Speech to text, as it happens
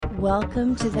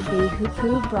Welcome to the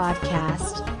Bihupu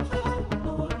broadcast.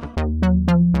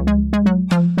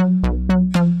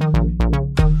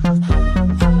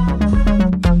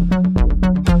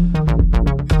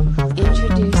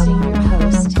 Introducing your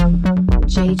host,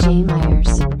 JJ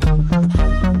Myers.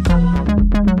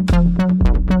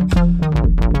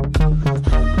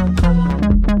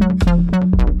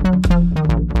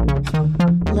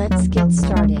 Let's get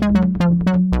started.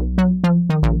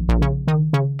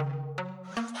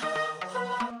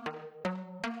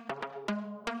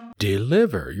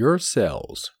 Deliver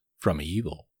yourselves from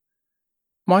evil.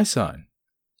 My son,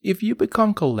 if you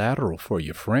become collateral for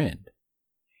your friend,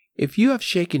 if you have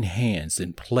shaken hands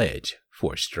in pledge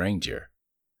for a stranger,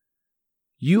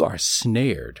 you are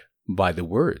snared by the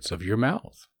words of your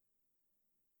mouth.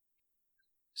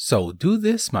 So do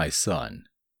this, my son,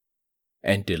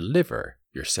 and deliver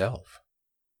yourself.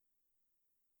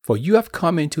 For you have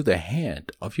come into the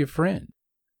hand of your friend.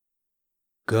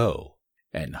 Go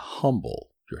and humble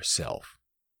yourself.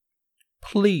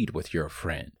 Plead with your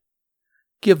friend.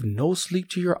 Give no sleep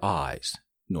to your eyes,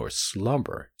 nor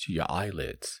slumber to your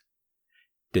eyelids.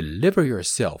 Deliver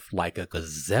yourself like a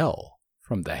gazelle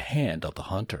from the hand of the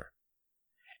hunter,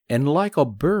 and like a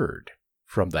bird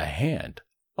from the hand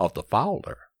of the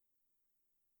fowler.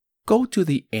 Go to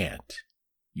the ant,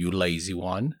 you lazy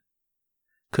one.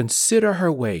 Consider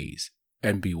her ways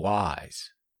and be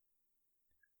wise,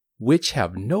 which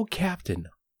have no captain,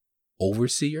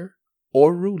 overseer,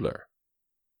 or ruler,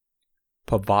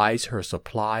 provides her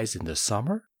supplies in the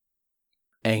summer,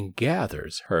 and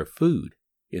gathers her food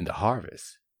in the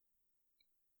harvest.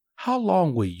 How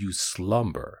long will you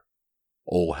slumber,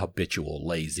 O habitual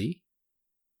lazy?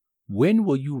 When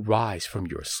will you rise from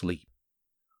your sleep?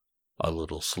 A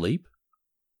little sleep,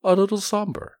 a little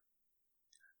slumber,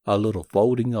 a little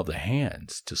folding of the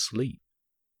hands to sleep.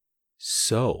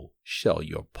 So shall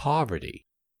your poverty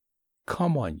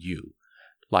come on you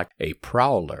like a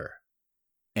prowler,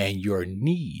 and your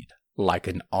need like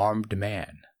an armed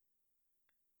man.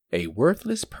 A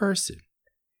worthless person,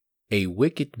 a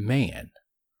wicked man,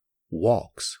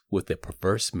 walks with a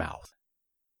perverse mouth.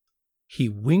 He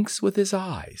winks with his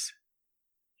eyes.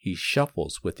 He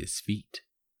shuffles with his feet.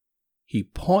 He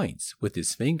points with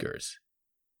his fingers.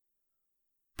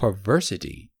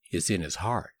 Perversity is in his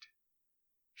heart.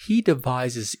 He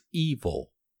devises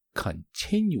evil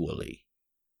continually.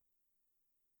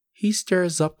 He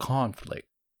stirs up conflict.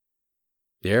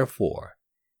 Therefore,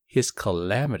 his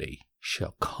calamity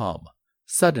shall come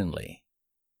suddenly.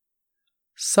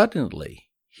 Suddenly,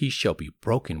 he shall be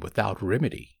broken without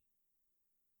remedy.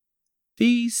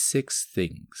 These 6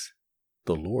 things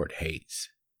the Lord hates.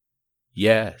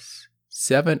 Yes,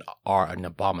 7 are an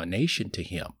abomination to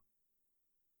him: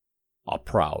 a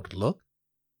proud look,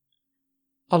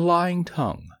 a lying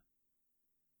tongue,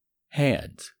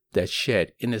 hands that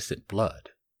shed innocent blood,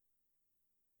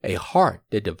 a heart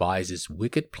that devises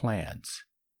wicked plans,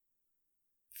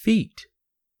 feet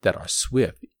that are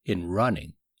swift in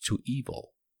running to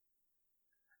evil,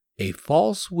 a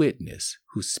false witness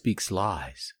who speaks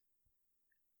lies,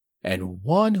 and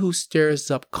one who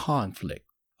stirs up conflict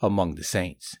among the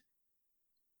saints.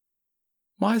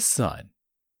 My son,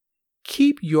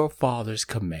 keep your father's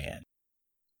command,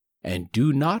 and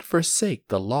do not forsake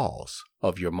the laws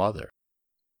of your mother.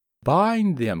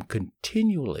 Bind them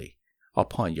continually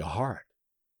upon your heart.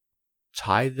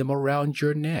 Tie them around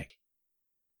your neck.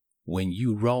 When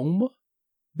you roam,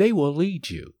 they will lead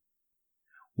you.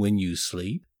 When you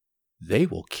sleep, they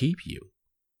will keep you.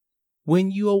 When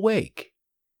you awake,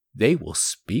 they will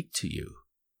speak to you.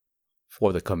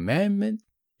 For the commandment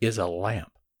is a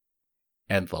lamp,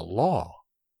 and the law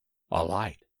a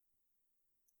light.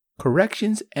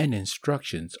 Corrections and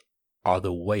instructions are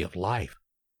the way of life,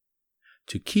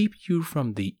 to keep you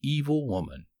from the evil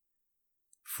woman,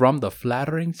 from the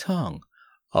flattering tongue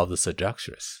of the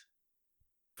seductress,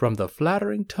 from the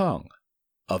flattering tongue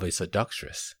of a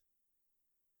seductress.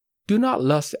 Do not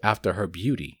lust after her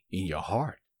beauty in your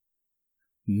heart,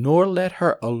 nor let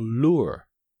her allure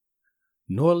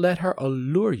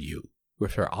you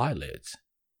with her eyelids.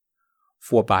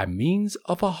 For by means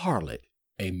of a harlot,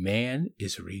 a man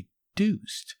is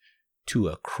reduced to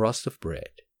a crust of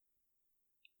bread,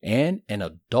 and an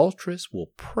adulteress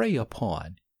will prey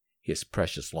upon his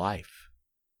precious life.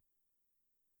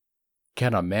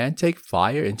 Can a man take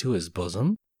fire into his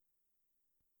bosom,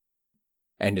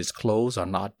 and his clothes are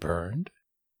not burned?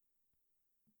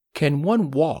 Can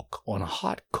one walk on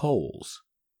hot coals,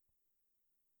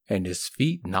 and his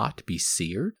feet not be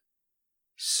seared?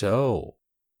 So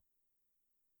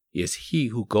is he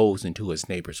who goes into his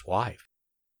neighbor's wife.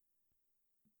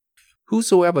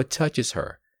 Whosoever touches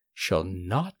her shall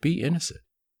not be innocent.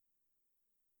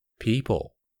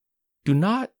 People, do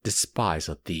not despise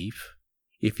a thief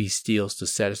if he steals to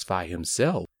satisfy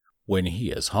himself when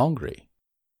he is hungry.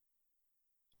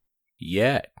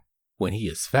 Yet, when he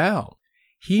is found,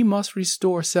 he must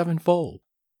restore sevenfold.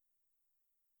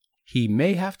 He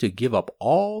may have to give up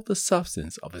all the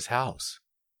substance of his house.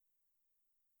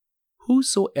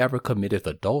 Whosoever committeth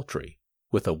adultery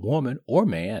with a woman or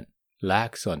man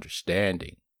lacks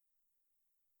understanding.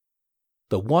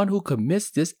 The one who commits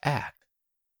this act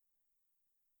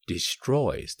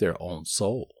destroys their own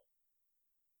soul.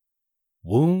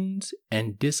 Wounds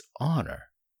and dishonor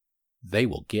they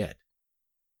will get,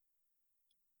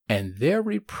 and their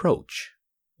reproach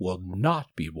will not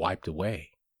be wiped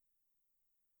away.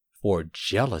 For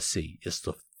jealousy is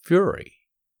the fury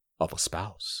of a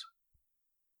spouse.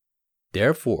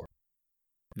 Therefore,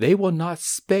 they will not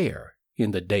spare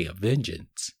in the day of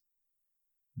vengeance.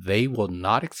 They will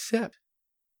not accept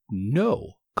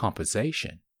no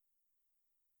compensation.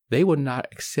 They will not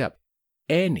accept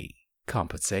any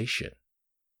compensation,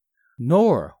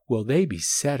 nor will they be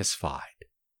satisfied,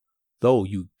 though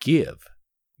you give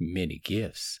many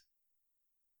gifts.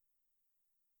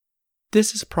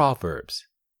 This is Proverbs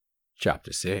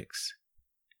chapter 6.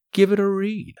 Give it a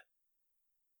read.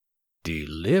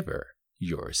 Deliver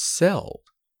yourself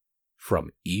from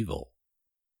evil.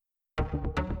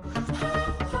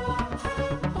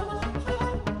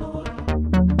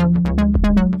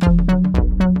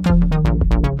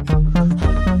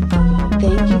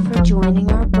 Thank you for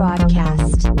joining our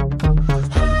broadcast.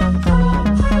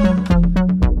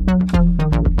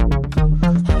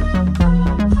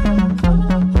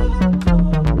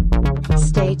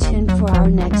 Stay tuned for our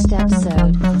next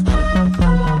episode.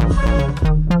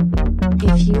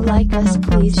 If you like us,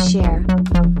 please share.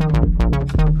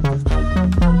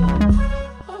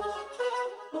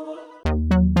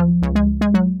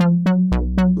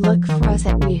 Look for us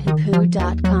at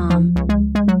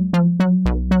wehoopoo.com.